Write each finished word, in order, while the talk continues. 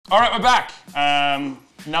All right, we're back.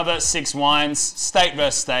 Another 6 wines, state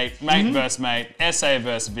versus state, mate versus mate, SA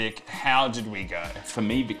versus Vic. How did we go? For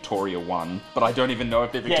me, Victoria won, but I don't even know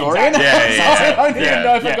if they're Victorian. Yeah, exactly. I don't even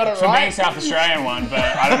know if I got it right. For me, South Australian one, but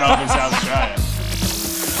I don't know if it's South Australian.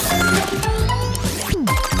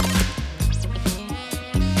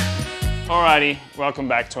 Alrighty, welcome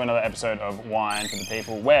back to another episode of Wine for the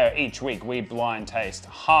People, where each week we blind taste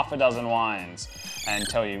half a dozen wines and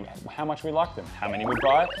tell you how much we like them, how many we'd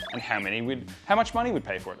buy, and how much money we'd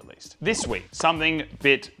pay for it at least. This week, something a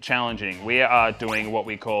bit challenging. We are doing what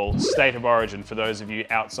we call State of Origin. For those of you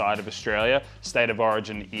outside of Australia, State of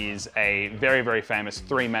Origin is a very, very famous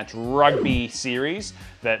 3-match rugby series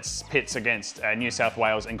that pits against New South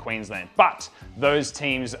Wales and Queensland. But those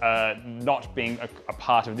teams are not being a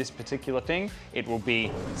part of this particular thing. It will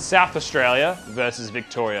be South Australia versus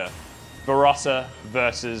Victoria. Barossa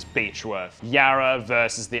versus Beechworth. Yarra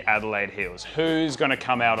versus the Adelaide Hills. Who's gonna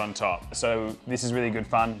come out on top? So this is really good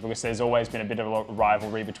fun because there's always been a bit of a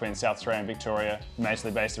rivalry between South Australia and Victoria,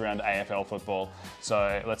 mostly based around AFL football.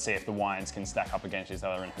 So let's see if the wines can stack up against each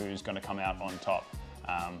other and who's gonna come out on top.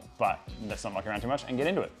 But let's not muck around too much and get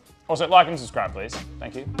into it. Also, like and subscribe, please.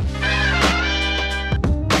 Thank you.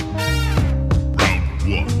 Round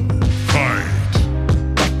 1, fight.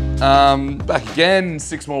 Back again,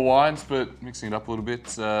 6 more wines, but mixing it up a little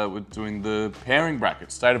bit. We're doing the pairing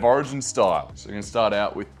bracket, State of Origin style. So we're gonna start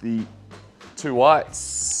out with the 2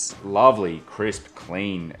 whites. Lovely, crisp,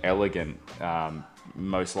 clean, elegant,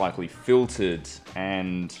 most likely filtered,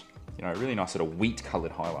 and really nice sort of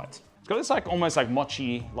wheat-coloured highlights. It's got this almost like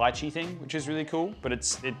mochi lychee thing, which is really cool, but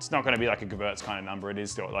it's not going to be like a Gewurz kind of number. It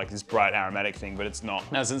is still like this bright aromatic thing, but it's not.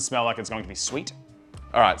 It doesn't smell like it's going to be sweet.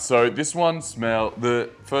 All right, so this one the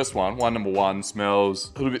first one, wine number 1,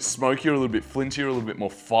 smells a little bit smokier, a little bit flintier, a little bit more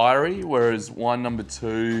fiery, whereas wine number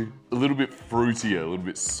 2, a little bit fruitier, a little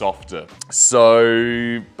bit softer.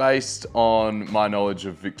 So based on my knowledge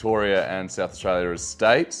of Victoria and South Australia as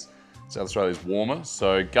states, South Australia is warmer,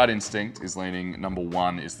 so gut instinct is leaning number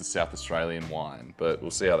 1 is the South Australian wine, but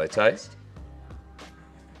we'll see how they taste.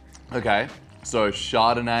 Okay, so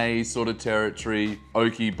Chardonnay sort of territory,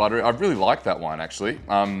 oaky, buttery. I really like that wine actually.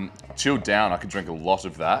 Chilled down, I could drink a lot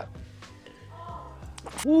of that.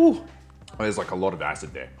 Ooh, there's like a lot of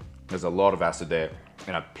acid there. There's a lot of acid there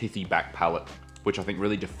and a pithy back palate, which I think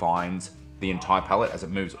really defines the entire palate as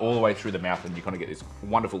it moves all the way through the mouth, and you kind of get this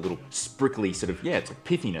wonderful little sprickly sort of, it's like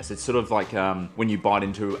pithiness. It's sort of like when you bite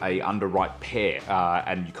into a underripe pear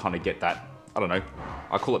and you kind of get that, I don't know,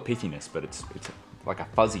 I call it pithiness, but it's like a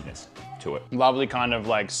fuzziness to it. Lovely kind of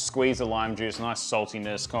like squeeze of lime juice, nice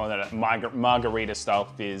saltiness, kind of that margarita style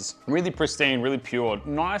fizz. Really pristine, really pure,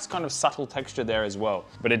 nice kind of subtle texture there as well.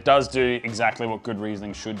 But it does do exactly what good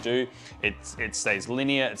Riesling should do. It stays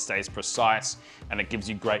linear, it stays precise, and it gives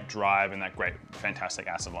you great drive and that great, fantastic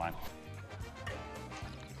acid line.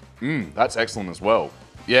 That's excellent as well.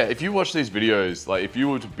 Yeah, if you watch these videos, like if you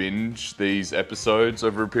were to binge these episodes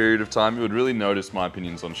over a period of time, you would really notice my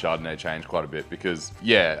opinions on Chardonnay change quite a bit because,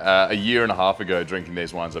 a year and a half ago drinking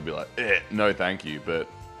these wines, I'd be like, no thank you, but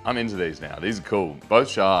I'm into these now. These are cool.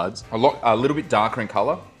 Both Chards. A little bit darker in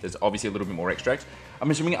color. There's obviously a little bit more extract.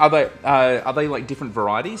 I'm assuming, are they like different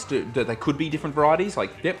varieties? Do they could be different varieties?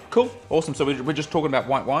 Like, yep, cool, awesome. So we're just talking about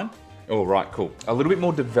white wine? All right, cool. A little bit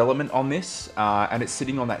more development on this, and it's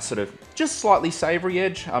sitting on that sort of just slightly savory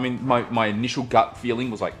edge. I mean, my initial gut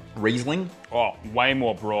feeling was like Riesling. Oh, way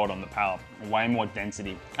more broad on the palate, way more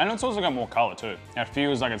density. And it's also got more color too. It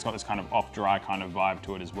feels like it's got this kind of off-dry kind of vibe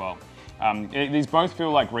to it as well. These both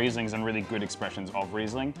feel like Rieslings and really good expressions of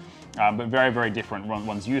Riesling, but very, very different.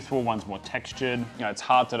 One's youthful, one's more textured. It's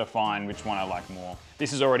hard to define which one I like more.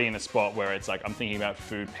 This is already in a spot where it's like, I'm thinking about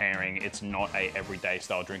food pairing. It's not a everyday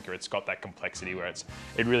style drinker. It's got that complexity where it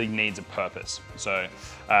really needs a purpose. So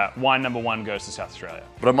wine number 1 goes to South Australia.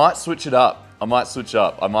 But I might switch it up. I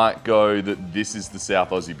might go that this is the South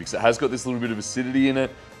Aussie because it has got this little bit of acidity in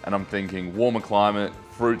it, and I'm thinking warmer climate,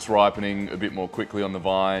 fruits ripening a bit more quickly on the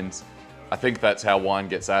vines. I think that's how wine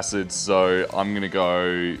gets acid, so I'm gonna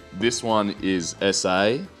go, this one is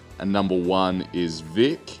SA, and number 1 is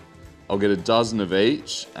Vic. I'll get a dozen of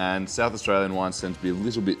each, and South Australian wines tend to be a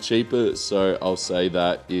little bit cheaper, so I'll say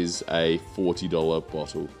that is a $40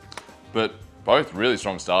 bottle. But both really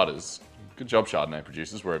strong starters. Good job, Chardonnay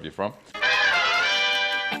producers, wherever you're from.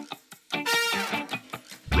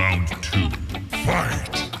 Round 2, fight.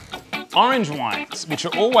 Orange wines, which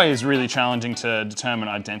are always really challenging to determine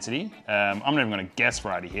identity. I'm not even going to guess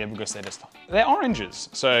variety here because they're oranges.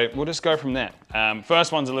 So we'll just go from there.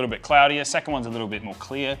 First one's a little bit cloudier, second one's a little bit more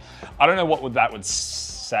clear. I don't know what that would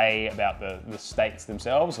say about the states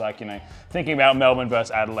themselves. Like, you know, thinking about Melbourne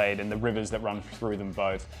versus Adelaide and the rivers that run through them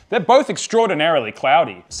both. They're both extraordinarily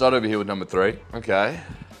cloudy. Start over here with number 3. Okay.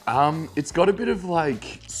 It's got a bit of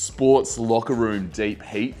like sports locker room deep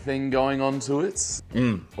heat thing going on to it.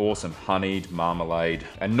 Awesome, honeyed marmalade,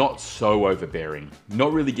 and not so overbearing.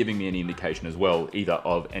 Not really giving me any indication as well, either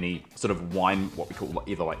of any sort of wine, what we call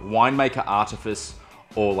either like winemaker artifice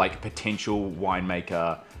or like potential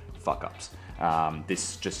winemaker fuck-ups.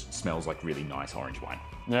 This just smells like really nice orange wine.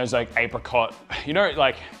 There's like apricot, you know,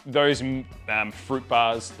 like those fruit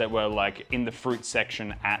bars that were like in the fruit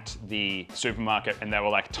section at the supermarket, and they were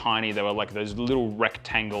like tiny. They were like those little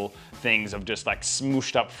rectangle things of just like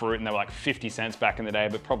smooshed up fruit, and they were like 50 cents back in the day,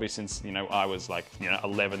 but probably since, you know, I was like, you know,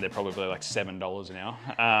 11, they're probably like $7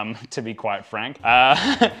 now, to be quite frank.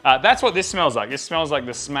 That's what this smells like. This smells like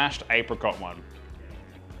the smashed apricot one.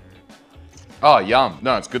 Oh, yum.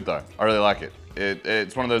 No, it's good though. I really like it.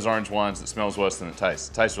 It's one of those orange wines that smells worse than it tastes.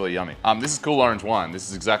 It tastes really yummy. This is cool orange wine. This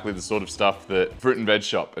is exactly the sort of stuff that fruit and veg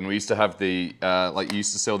shop. And we used to have the, like you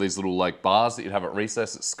used to sell these little like bars that you'd have at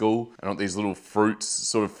recess at school. And these little fruit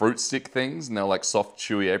stick things. And they're like soft,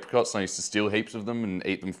 chewy apricots. And I used to steal heaps of them and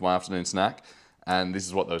eat them for my afternoon snack. And this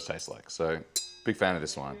is what those taste like. So big fan of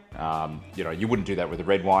this wine. You know, you wouldn't do that with a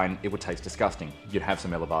red wine. It would taste disgusting. You'd have some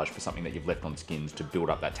élevage for something that you've left on skins to build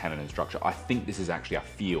up that tannin and structure. I think this is actually, I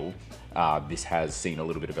feel, this has seen a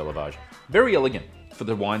little bit of élevage. Very elegant for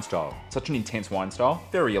the wine style. Such an intense wine style,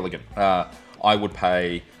 very elegant. I would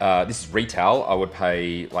pay, this is retail,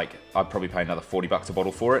 I'd probably pay another 40 bucks a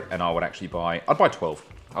bottle for it, and I'd buy 12.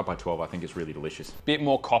 I'd buy 12, I think it's really delicious. Bit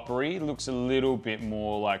more coppery, looks a little bit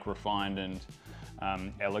more like refined and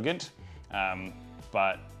elegant.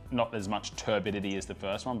 But not as much turbidity as the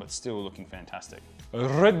first one, but still looking fantastic.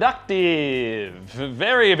 Reductive,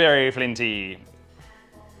 very, very flinty.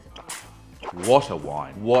 What a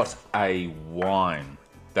wine, what a wine.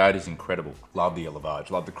 That is incredible. Love the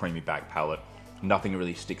élevage, love the creamy back palate. Nothing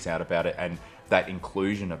really sticks out about it, and that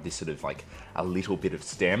inclusion of this sort of like a little bit of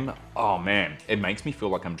stem, oh man, it makes me feel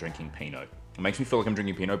like I'm drinking Pinot. It makes me feel like I'm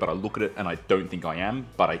drinking Pinot, but I look at it and I don't think I am,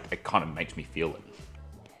 but it kind of makes me feel it.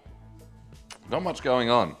 Not much going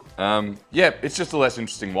on. Yeah, it's just a less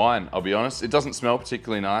interesting wine, I'll be honest. It doesn't smell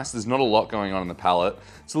particularly nice. There's not a lot going on in the palate.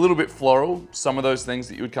 It's a little bit floral, some of those things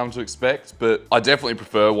that you would come to expect, but I definitely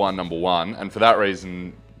prefer wine number 1. And for that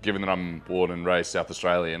reason, given that I'm born and raised South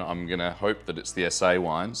Australian, I'm gonna hope that it's the SA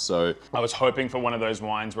wine, so. I was hoping for one of those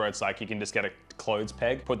wines where it's like you can just get a clothes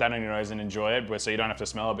peg, put that on your nose and enjoy it, so you don't have to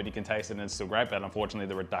smell it, but you can taste it and it's still great. But unfortunately,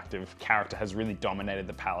 the reductive character has really dominated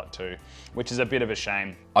the palate too, which is a bit of a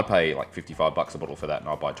shame. I'd pay like 55 bucks a bottle for that, and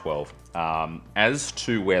I'd buy 12. As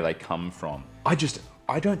to where they come from, I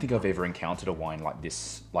don't think I've ever encountered a wine like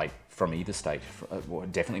this, like from either state,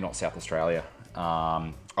 definitely not South Australia.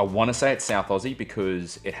 I want to say it's South Aussie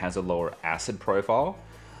because it has a lower acid profile,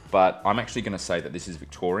 but I'm actually going to say that this is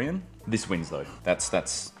Victorian. This wins though. That's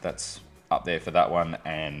up there for that one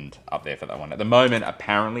and up there for that one. At the moment,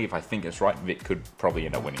 apparently, if I think it's right, Vic could probably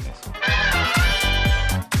end up winning this.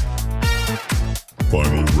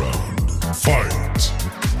 Final round. Fight!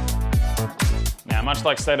 Now, much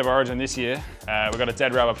like State of Origin this year, we've got a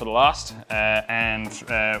dead rabbit for the last, and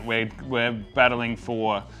we're battling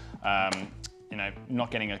for you know, not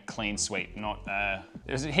getting a clean sweep.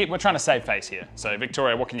 We're trying to save face here. So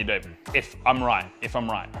Victoria, what can you do? If I'm right,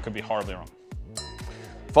 I could be horribly wrong.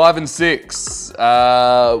 5 and 6.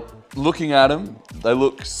 Looking at them, they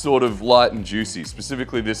look sort of light and juicy,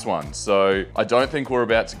 specifically this one. So I don't think we're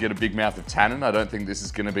about to get a big mouth of tannin. I don't think this is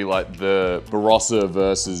gonna be like the Barossa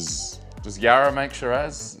versus, does Yarra make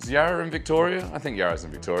Shiraz? Is Yarra in Victoria? I think Yarra's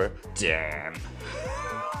in Victoria. Damn.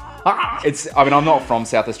 I mean, I'm not from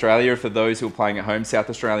South Australia. For those who are playing at home,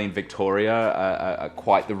 South Australia and Victoria are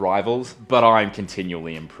quite the rivals, but I'm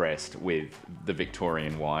continually impressed with the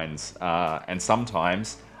Victorian wines. And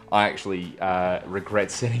sometimes I actually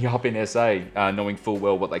regret setting up in SA, knowing full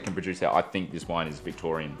well what they can produce out. I think this wine is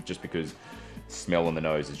Victorian just because smell on the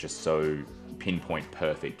nose is just so pinpoint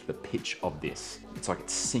perfect. The pitch of this, it's like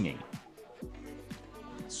it's singing.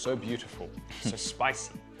 So beautiful, so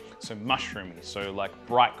spicy. So mushroomy, so like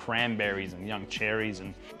bright cranberries and young cherries,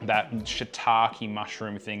 and that shiitake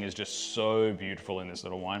mushroom thing is just so beautiful in this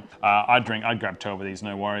little wine. I'd grab 12 of these,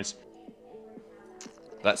 no worries.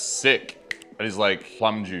 That's sick. That is like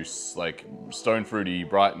plum juice, like stone fruity,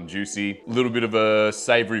 bright and juicy. A little bit of a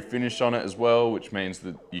savory finish on it as well, which means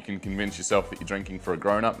that you can convince yourself that you're drinking for a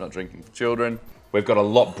grown-up, not drinking for children. We've got a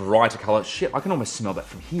lot brighter colour. Shit, I can almost smell that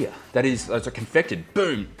from here. That's a confected,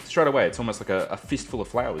 boom, straight away. It's almost like a fistful of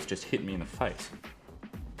flowers just hit me in the face.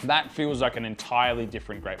 That feels like an entirely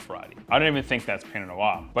different grape variety. I don't even think that's Pinot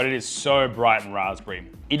Noir, but it is so bright and raspberry.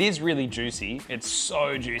 It is really juicy. It's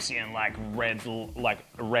so juicy and like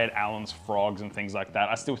red Allen's frogs and things like that.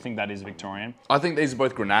 I still think that is Victorian. I think these are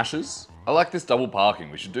both Grenaches. I like this double parking.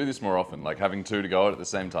 We should do this more often, like having two to go at the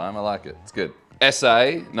same time. I like it. It's good.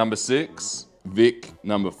 SA, number 6. Vic,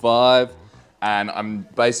 number 5. And I'm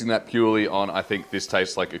basing that purely on, I think this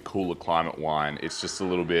tastes like a cooler climate wine. It's just a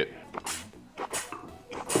little bit...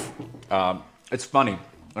 It's funny,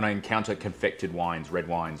 when I encounter confected wines, red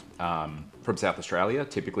wines, from South Australia,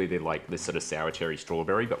 typically they're like this sort of sour cherry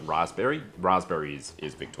strawberry, but raspberry. Raspberry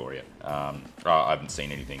is Victoria. I haven't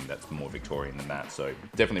seen anything that's more Victorian than that, so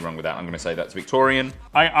definitely wrong with that. I'm gonna say that's Victorian.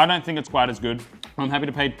 I don't think it's quite as good. I'm happy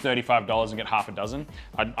to pay $35 and get half a dozen.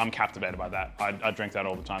 I'm captivated by that. I drink that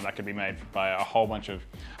all the time. That could be made by a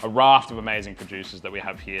raft of amazing producers that we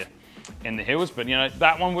have here in the hills, but you know,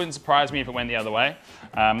 that one wouldn't surprise me if it went the other way.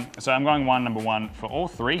 So I'm going wine number 1 for all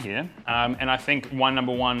 3 here. And I think wine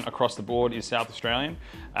number 1 across the board is South Australian.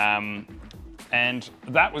 And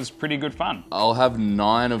that was pretty good fun. I'll have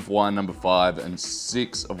 9 of wine number 5 and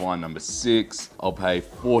 6 of wine number 6. I'll pay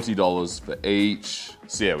 $40 for each.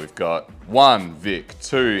 So yeah, we've got 1 Vic,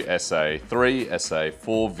 2 SA, 3 SA,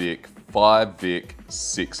 4 Vic, 5 Vic,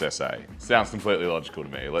 6 SA. Sounds completely logical to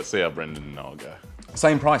me. Let's see how Brendan and Noel go.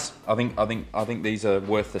 Same price. I think these are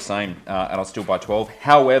worth the same, and I'll still buy 12.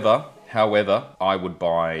 However, I would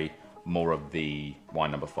buy more of the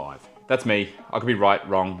wine number 5. That's me. I could be right,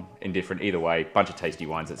 wrong, indifferent, either way. Bunch of tasty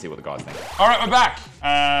wines. Let's see what the guys think. All right, we're back.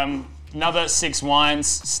 Another 6 wines,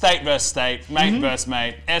 state versus state, mate versus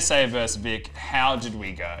mate, SA versus Vic. How did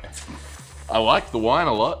we go? I like the wine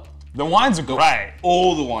a lot. The wines are great.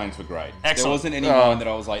 All the wines were great. Excellent. There wasn't any wine that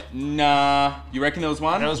I was like, nah. You reckon there was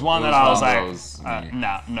one? There was one that I was like,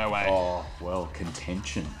 nah, no way. Oh, well,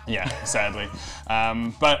 contention. Yeah, sadly.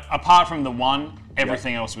 But apart from the one,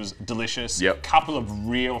 everything else was delicious. Yep. Couple of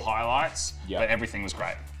real highlights, but everything was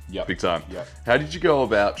great. Yep. Big time. Yep. How did you go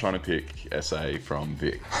about trying to pick SA from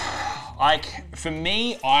Vic? Like, for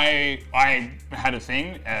me, I had a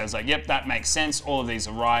thing. I was like, yep, that makes sense. All of these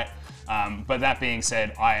are right. But that being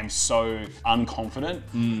said, I am so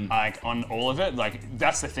unconfident, like on all of it. Like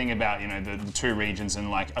that's the thing about, you know, the 2 regions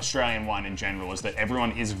and like Australian wine in general is that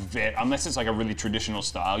everyone is unless it's like a really traditional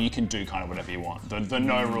style, you can do kind of whatever you want. The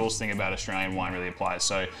no rules thing about Australian wine really applies.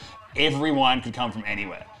 So every wine could come from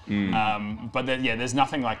anywhere. But there's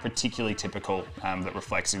nothing like particularly typical that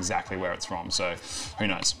reflects exactly where it's from. So who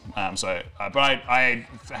knows? But I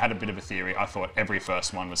had a bit of a theory. I thought every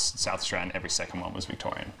first one was South Australian, every second one was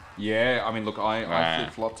Victorian. Yeah, I mean, look, I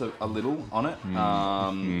flip-flopped a little on it,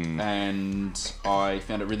 and I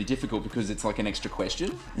found it really difficult because it's like an extra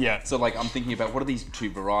question. Yeah. So like, I'm thinking about what are these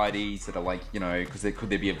 2 varieties that are like, you know, because could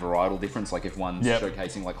there be a varietal difference? Like if one's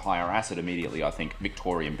showcasing like higher acid, immediately I think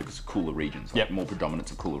Victorian because of cooler regions, like more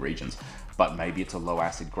predominance of cooler regions. But maybe it's a low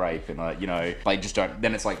acid grape, and you know, like just don't.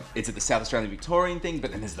 Then it's like it's at the South Australian Victorian thing, but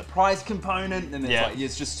then there's the price component, and it's like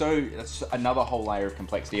it's just so it's another whole layer of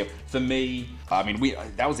complexity. For me, I mean,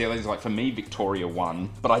 that was the other thing. Like for me, Victoria won,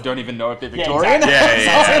 but I don't even know if they're Victorian.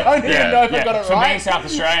 Yeah, I don't even know if I got it right. For me, South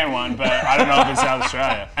Australian one, but I don't know if it's South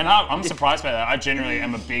Australia. And I'm surprised by that. I generally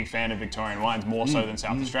am a big fan of Victorian wines, more so than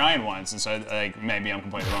South Australian wines, and so like maybe I'm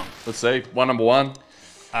completely wrong. Let's see. Wine number 1,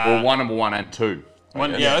 or wine number 1 and 2.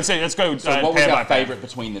 Let's see. Let's go. So what was our favourite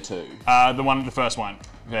between the 2? The first one.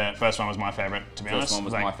 Yeah, first one was my favourite, to be honest. First one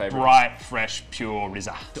was like my favourite. Bright, fresh, pure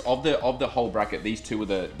Rizza. Of the whole bracket, these 2 were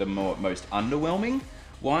the most underwhelming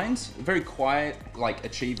wines. Very quiet, like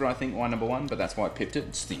achiever, I think, wine number 1, but that's why I pipped it.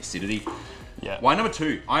 It's the acidity. Yeah. Wine number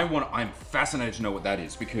 2, I'm fascinated to know what that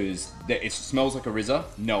is because it smells like a Rizza,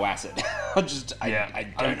 no acid. I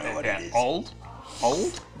don't know what it is. Old?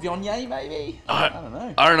 Viognier, maybe? I don't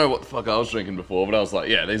know. I don't know what the fuck I was drinking before, but I was like,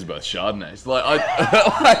 yeah, these are both Chardonnays.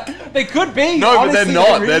 Like, they could be. No, honestly, but they're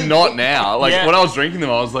not. really They're not now. Like Yeah. when I was drinking them,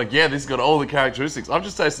 I was like, yeah, this has got all the characteristics. I've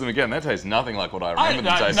just tasted them again. They taste nothing like what I remember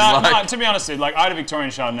them tasting like. No, to be honest, dude, like I had a Victorian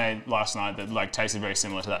Chardonnay last night that like tasted very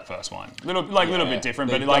similar to that first one. Little bit different,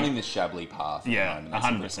 they're but like running the Chablis path. yeah,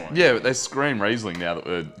 100%. Yeah, but they scream Riesling now that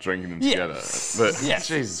we're drinking them together. But Yeah.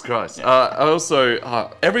 Jesus Christ. I also,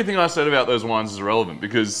 everything I said about those wines is irrelevant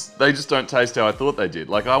because they just don't taste how I thought they did.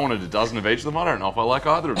 Like I wanted a dozen of each of them. I don't know if I like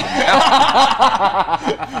either of them now.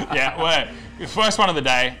 Yeah, well, first one of the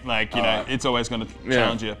day, like, you know, it's always going to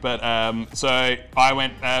challenge you. But so I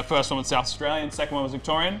went, first one was South Australian, second one was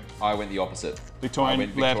Victorian. I went the opposite. Victorian I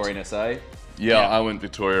went left. Victorian SA. Yeah, I went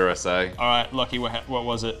Victoria SA. All right, Lockie, what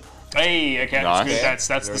was it? Hey, okay, Nice. that's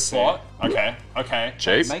good. That's the slot. Okay, okay.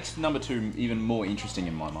 Cheap. Makes number 2 even more interesting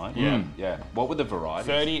in my mind. Yeah. Yeah. What were the varieties?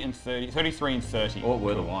 30 and 30, 33 and 30. What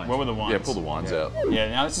were the wines? What were the wines? Yeah, pull the wines out. Yeah,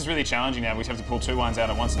 now this is really challenging now. We have to pull 2 wines out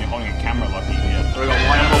at once and you're holding a camera like an idiot. We got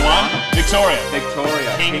wine Number 1, Victoria.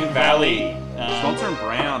 Victoria. King Valley. Schmolzer and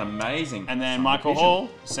Brown, amazing. And then Michael Hall,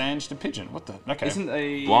 Sange to Pigeon. What the? Okay. Isn't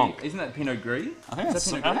that Pinot Gris? I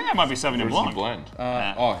think that might be Sauvignon Blanc. Blend.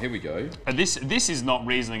 Oh, here we go. This is not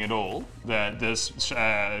Riesling at all. The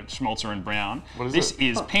Schmolzer and Brown. What is this it?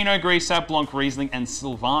 is Pinot Gris, Sauv Blanc, Riesling, and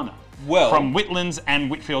Silvaner. Well, from Whitlands and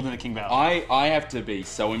Whitfield in the King Valley. I have to be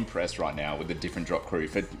so impressed right now with the different drop crew.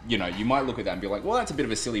 For you might look at that and be like, well, that's a bit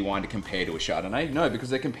of a silly wine to compare to a Chardonnay. No, because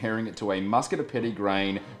they're comparing it to a Muscat of Petit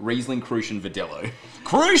Grain Riesling Crucian Verdelho.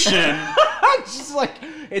 Crucian. It's just like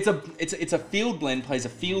it's a field blend plays a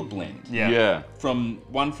field blend. Yeah. From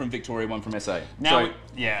Victoria, one from SA. Now,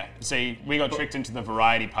 see, we got tricked into the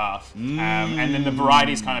variety path, and then the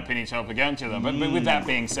varieties kind of pin each other against each other. But with that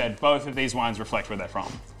being said, both of these wines reflect where they're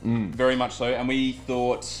from. Very much so, and we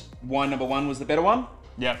thought wine number 1 was the better one.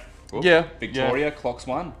 Yep. Yeah. Victoria clocks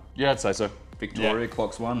 1. Yeah, I'd say so. Victoria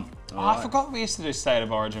clocks 1. I forgot we used to do State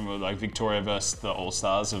of Origin with like Victoria versus the All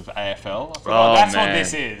Stars of AFL. Oh, that's man. what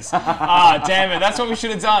this is. Damn it! That's what we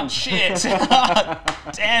should have done. Shit.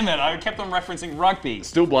 Damn it! I kept on referencing rugby.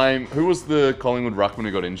 Still blame. Who was the Collingwood ruckman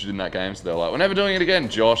who got injured in that game? So they're like, we're never doing it again.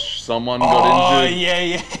 Josh, someone got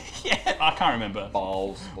injured. Yeah. I can't remember.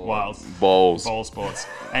 Balls. Balls. Ball sports.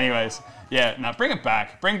 Anyways, now bring it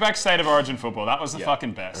back. Bring back State of Origin football. That was the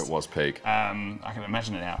fucking best. It was peak. I can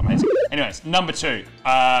imagine it now. Amazing. Anyways, number 2.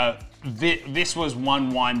 This was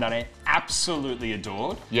one wine that I absolutely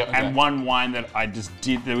adored. Yep. And one wine that I just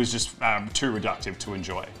did that was just too reductive to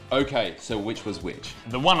enjoy. Okay, so which was which?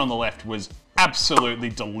 The one on the left was absolutely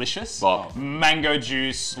delicious. Oh. Mango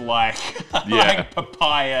juice, like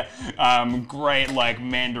papaya, great like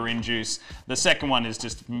mandarin juice. The second one is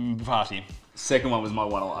just party. Second one was my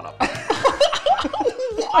one lineup.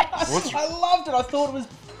 I loved it. I thought it was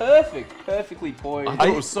perfectly poised. I thought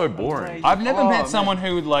it was so boring. I've never met someone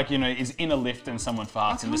who would like, is in a lift and someone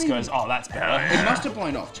farts and just goes, oh, that's better. It must have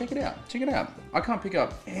blown off. Check it out. I can't pick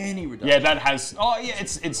up any reduction. Yeah, that has. Oh, yeah,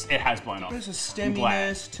 it has blown off. There's a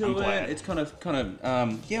stemminess to I'm it. glad. It's kind of.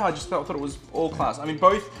 I just thought it was all class. I mean,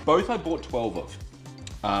 both I bought 12 of.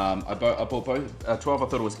 I bought both 12. I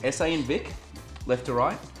thought it was SA and Vic, left to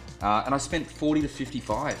right. And I spent 40 to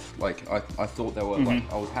 55. Like I thought they were. Like,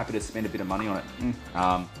 I was happy to spend a bit of money on it.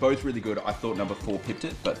 Both really good. I thought number 4 pipped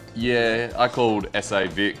it, but Yeah, I called SA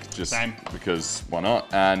Vic just Same. because why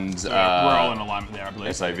not? And We're all in alignment there, I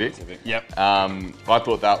believe. SA Vic. Yep. I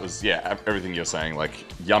thought that was everything you're saying, like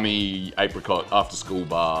yummy apricot after school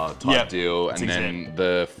bar type deal, and then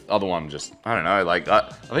the other one just I don't know, like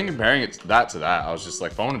I think comparing it to that, I was just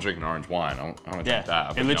like, if I want to drink an orange wine, I want to drink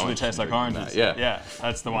that. It literally tastes like oranges. Yeah,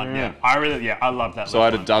 that's the one. Yeah, I love that. So I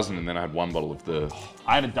had a dozen, and then I had one bottle of the.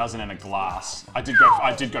 I had a dozen and a glass. I did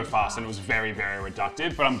go fast, and it was very, very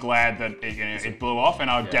reductive. But I'm glad that it blew off, and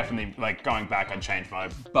I would definitely like going back. I'd change my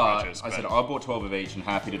purchase. I said I bought 12 of each and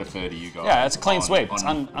happy to defer to you guys. Yeah, it's a clean sweep. It's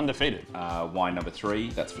undefeated. Wine number 3,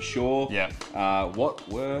 that's for sure. Yeah. What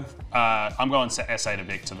were? I'm going SA to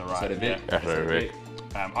Vic to the right. SA to Vic. Yeah. SA to Vic.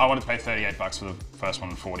 I wanted to pay $38 for the first one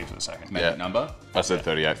and 40 for the second. Magic number? I said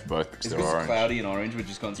 38 for both because Is they're this orange. cloudy and orange? We're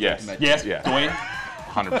just going straight to magic. Yes. Yeah. Do we?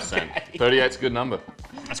 100%. 38's a good number.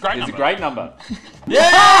 That's a great It's number. a great number.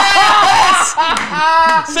 Yes!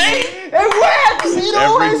 See? It works!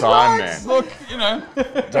 Every time, man. Look,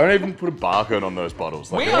 Don't even put a barcode on those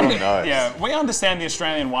bottles. Like, everyone knows. we understand the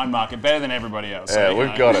Australian wine market better than everybody else. Yeah, so,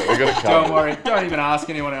 we've got it. We've got it covered. Don't worry. Don't even ask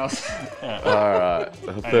anyone else. All right.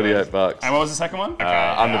 38 bucks. And what was the second one? Okay,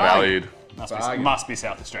 Undervalued. Must be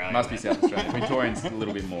South Australia. Must be South Australia. Victorians a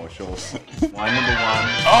little bit more, sure. Wine number 1.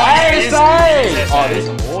 Oh, it is. Oh, this is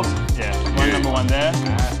awesome. Yeah, wine number 1 there.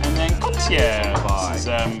 And then Cotier. This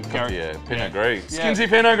is Pinot Gris. Skinsy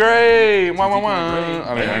Pinot Gris. Wah, wah, wah. I mean,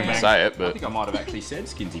 I Bang, didn't say it, I but think I might have actually said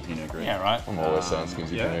Skinsy Pinot Gris. Yeah, right. I'm always saying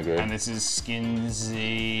Skinsy Pinot Gris. And this is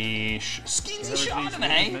Skinsy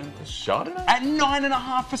Chardonnay Chardonnay? at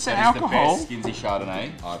 9.5% alcohol The best Skinsy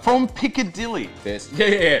Chardonnay. from Piccadilly. Best.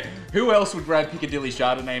 Yeah. Who else would grab Piccadilly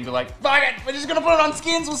Chardonnay and be like, fuck it, we're just gonna put it on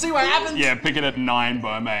skins, we'll see what happens? Yeah, pick it at 9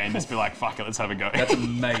 Burme and just be like, fuck it, let's have a go. That's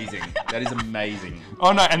amazing. That is amazing.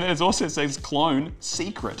 Oh no, and then it also says clone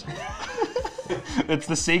secret. It's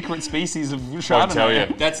the secret species of Chardonnay. I'll tell you.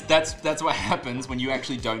 That's what happens when you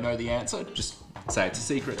actually don't know the answer. Just say it's a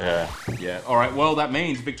secret. Yeah. All right. Well, that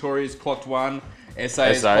means Victoria's clocked 1, SA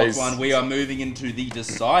is clocked 1. We are moving into the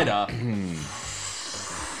decider.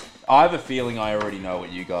 I have a feeling I already know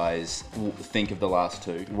what you guys think of the last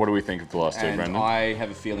two. What do we think of the last two, And Brendan? I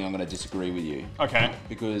have a feeling I'm going to disagree with you. Okay.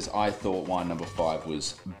 Because I thought wine number 5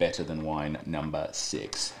 was better than wine number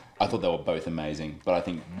 6. I thought they were both amazing, but I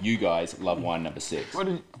think you guys love wine number 6.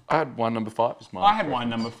 I had wine number 5 as mine. I had wine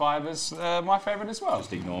number 5 as my favourite as well.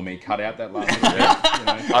 Just ignore me, cut out that last little bit. You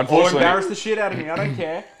know. Unfortunately, Or embarrass the shit out of me, I don't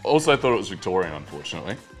care. also thought it was Victorian,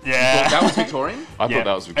 unfortunately. Yeah. That was Victorian? I thought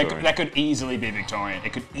that was Victorian. That could easily be Victorian.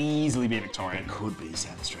 It could easily be Victorian. Could be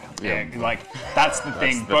South Australia. Yeah, like that's the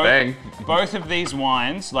thing. the thing. Both of these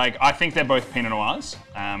wines, like I think they're both Pinot Noirs,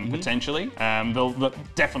 potentially. They'll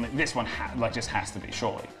definitely this one just has to be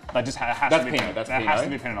surely. That just has That's to be Pinot. That's that Pinot. has to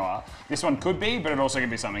be Pinot Noir. This one could be, but it also could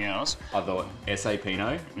be something else. I thought SA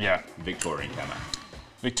Pinot, Yeah, Victorian Gamay.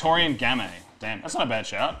 Victorian Gamay. Damn, that's not a bad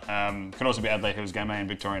shout. Could also be Adelaide Hills Gamay and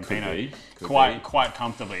Victorian Pinot. Could quite be. quite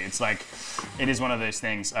comfortably. It's like it is one of those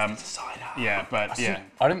things. Yeah, but yeah.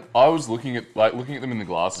 I was looking at them in the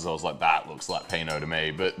glasses. I was like, that looks like Pinot to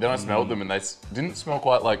me. But then I smelled them, and they didn't smell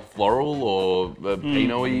quite like floral or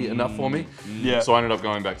Pinot-y enough for me. Yeah. So I ended up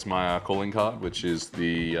going back to my calling card, which is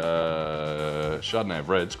the Chardonnay of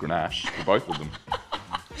Reds, Grenache, for both of them.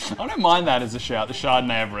 I don't mind that as a shout. The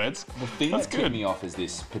Chardonnay of Reds. The thing That's that tipped good. me off as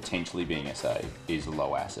this potentially being SA is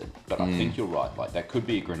low acid. But I think you're right. Like that could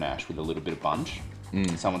be a Grenache with a little bit of bunch.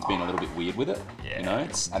 Someone's being a little bit weird with it, you know?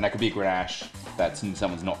 And that could be a Grenache that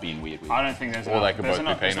someone's not being weird with. I don't think there's Or they enough, could there's, both be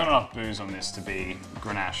enough, there's not Pinot. enough booze on this to be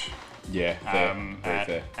Grenache. Yeah, fair. Very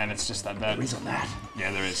fair. And it's just that. There is on that.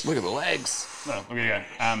 Yeah, there is. Look at the legs. Well, we're gonna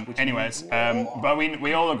go. Anyways, but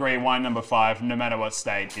we all agree wine number 5, no matter what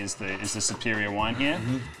state, is the superior wine here.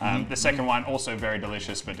 The second wine also very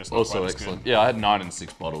delicious, but just not Also quite as excellent. good. Yeah, I had 9 and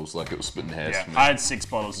 6 bottles, like it was splitting hairs Yeah, for me. I had 6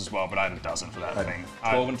 bottles as well, but I had a dozen for that thing.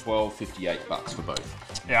 12 and 12, $58 for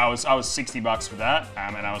both. Yeah, I was $60 for that,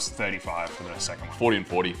 and I was 35 for the second one. 40 and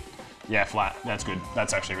 40. Yeah, flat. That's good.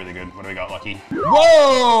 That's actually really good. What do we got, Lucky?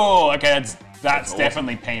 Whoa! Okay, that's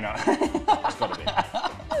definitely Pinot. It's got to be.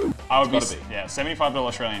 I would gotta be. Yeah, $75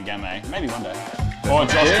 Australian Gamay. Maybe one day. Or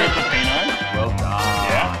Josh Cooper Pinot. Well done.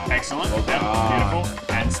 Yeah, excellent. Yeah,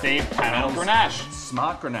 beautiful. And Steve Pannell Grenache.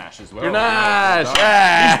 Smart Grenache as well. Grenache!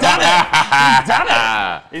 He's done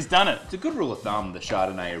it. He's done it. It's a good rule of thumb, the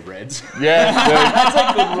Chardonnay of Reds. Yeah, That's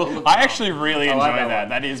a good rule of thumb. I actually really enjoy like that that. one.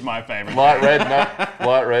 That is my favorite. light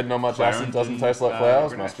red, not much acid, doesn't taste like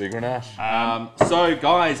flowers, Grenache. must be Grenache. So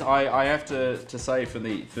guys, I have to say for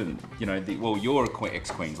you're a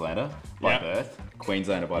ex-Queenslander by Yeah. birth,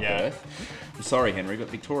 Queenslander by Yeah. birth. I'm sorry, Henry, but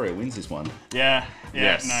Victoria wins this one. Yeah.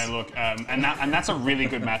 Yes. No, look, and that's a really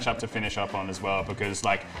good matchup to finish up on as well, because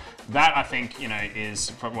like that I think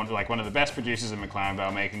is one of the best producers in McLaren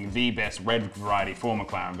Vale, making the best red variety for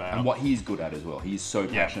McLaren Vale. And what he's good at as well. He's so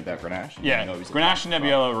passionate about Grenache. And Yeah, you know he's a Grenache and passionate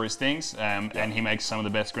Nebbiolo are his things, and he makes some of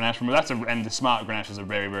the best Grenache from it. And the Smart Grenache is a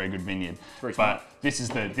very, very good vineyard. Very smart. But this is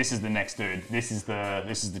the next dude. This is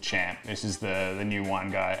the champ. This is the new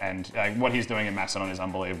wine guy, and what he's doing in Macedon is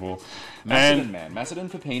unbelievable. Macedon, And man. Macedon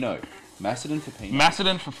for Pinot. Macedon for Pinot.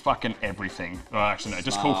 Macedon for fucking everything. Well, actually no,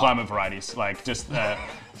 just cool climate varieties. Like just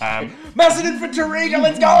Macedon for Touriga,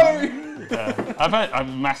 let's go! I've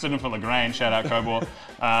Macedon for Lagrange. Shout out Cobor.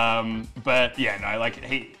 But yeah, no, like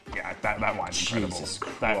that wine's incredible. Jesus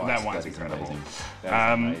That Christ, wine's that is incredible. amazing. That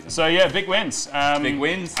is amazing. So yeah, Vic wins. Vic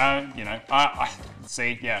wins. I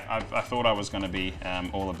see. Yeah, I thought I was going to be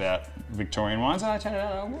all about Victorian wines, and I turned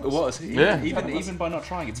out I was. It was. Yeah. Even by not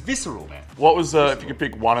trying, it's visceral, man. What was, if you could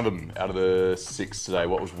pick one of them out of the 6 today,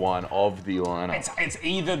 what was wine of the lineup? It's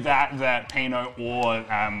either that Pinot or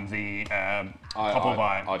the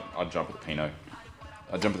Poppelvej. I'd jump with the Pinot.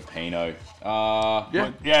 I'd jump with the Pinot.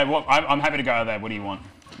 Yeah. Yeah, well, I'm happy to go there. What do you want?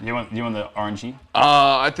 You want the orangey?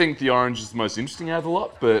 I think the orange is the most interesting out of the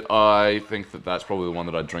lot, but I think that's probably the one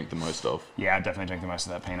that I'd drink the most of. Yeah, I'd definitely drink the most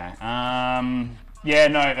of that Pinot. Yeah,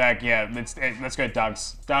 no, let's go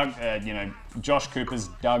Doug's. Doug, Josh Cooper's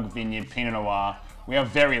Doug Vineyard Pinot Noir. We are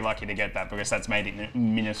very lucky to get that because that's made in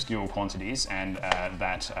minuscule quantities, and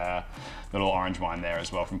that little orange wine there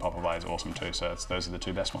as well from Poppelvej is awesome too. So those are the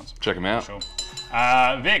 2 best ones. Check them out. Sure.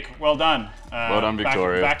 Vic, well done. Well done,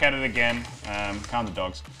 Victoria. Back at it again. Calm the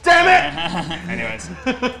dogs. Damn it! Anyways,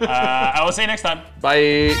 I will see you next time.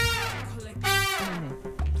 Bye.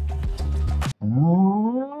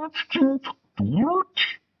 What?